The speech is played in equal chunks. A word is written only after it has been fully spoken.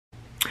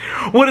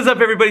What is up,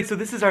 everybody? So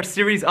this is our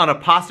series on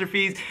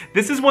apostrophes.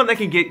 This is one that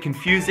can get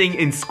confusing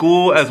in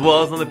school as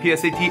well as on the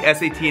PSAT,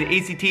 SAT, and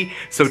ACT,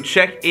 so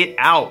check it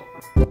out.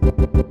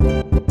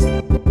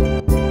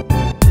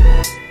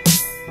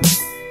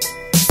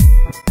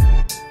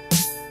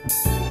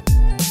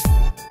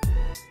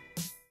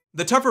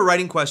 The tougher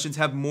writing questions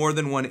have more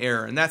than one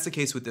error, and that's the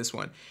case with this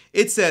one.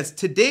 It says,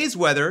 today's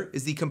weather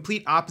is the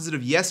complete opposite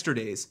of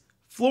yesterday's.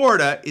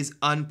 Florida is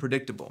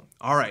unpredictable.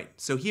 All right,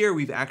 so here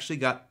we've actually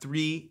got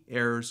 3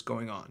 errors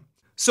going on.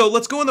 So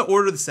let's go in the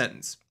order of the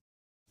sentence.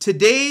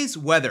 Today's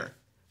weather,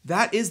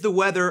 that is the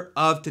weather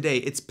of today.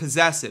 It's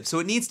possessive, so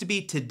it needs to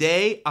be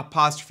today,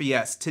 apostrophe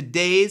S,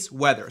 today's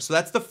weather. So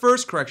that's the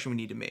first correction we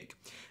need to make.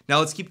 Now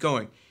let's keep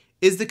going.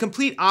 Is the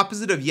complete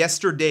opposite of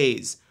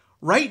yesterday's.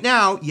 Right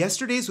now,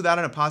 yesterday's without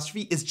an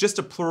apostrophe is just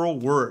a plural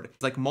word.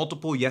 It's like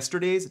multiple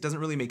yesterdays. It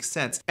doesn't really make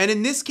sense. And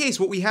in this case,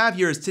 what we have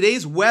here is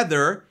today's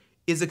weather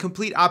is a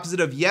complete opposite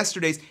of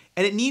yesterday's,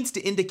 and it needs to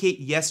indicate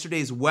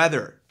yesterday's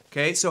weather.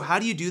 Okay, so how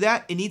do you do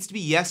that? It needs to be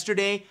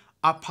yesterday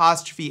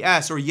apostrophe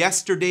S, or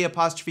yesterday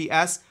apostrophe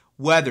S,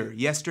 weather,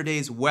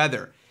 yesterday's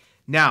weather.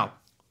 Now,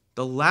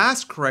 the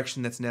last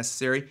correction that's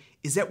necessary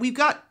is that we've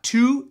got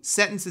 2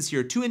 sentences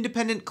here, 2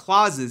 independent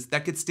clauses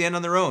that could stand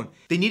on their own.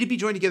 They need to be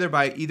joined together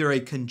by either a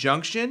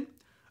conjunction,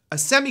 a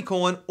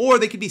semicolon, or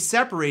they could be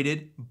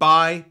separated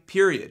by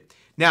period.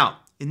 Now,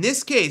 in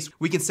this case,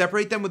 we can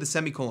separate them with a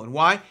semicolon.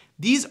 Why?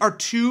 These are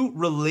 2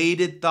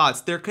 related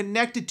thoughts. They're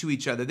connected to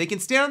each other. They can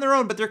stand on their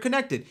own, but they're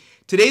connected.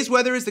 Today's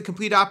weather is the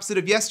complete opposite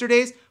of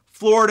yesterday's.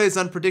 Florida is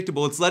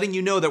unpredictable. It's letting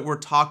you know that we're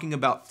talking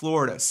about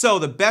Florida. So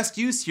the best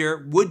use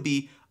here would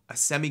be a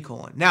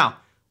semicolon. Now,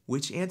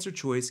 which answer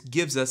choice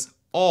gives us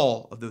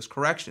all of those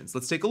corrections?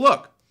 Let's take a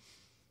look.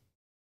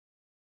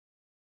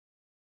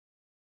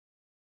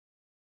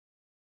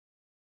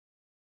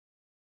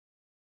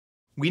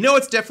 We know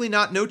it's definitely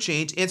not no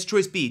change. Answer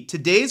choice B,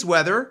 today's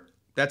weather,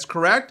 that's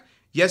correct.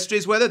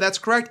 Yesterday's weather, that's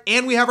correct.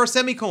 And we have our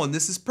semicolon.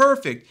 This is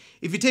perfect.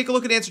 If you take a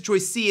look at answer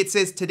choice C, it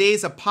says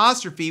today's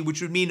apostrophe,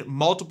 which would mean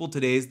multiple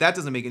todays. That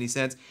doesn't make any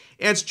sense.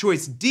 Answer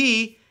choice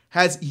D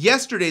has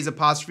yesterday's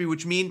apostrophe,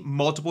 which mean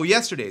multiple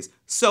yesterdays.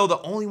 So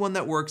the only one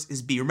that works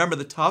is B. Remember,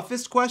 the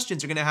toughest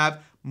questions are going to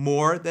have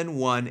more than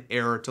one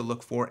error to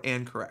look for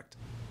and correct.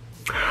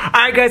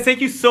 Alright guys, thank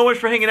you so much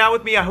for hanging out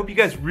with me. I hope you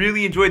guys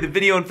really enjoyed the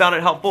video and found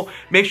it helpful.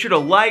 Make sure to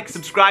like,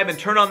 subscribe, and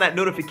turn on that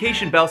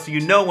notification bell so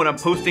you know when I'm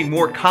posting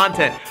more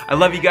content. I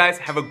love you guys.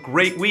 Have a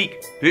great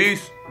week.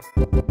 Peace.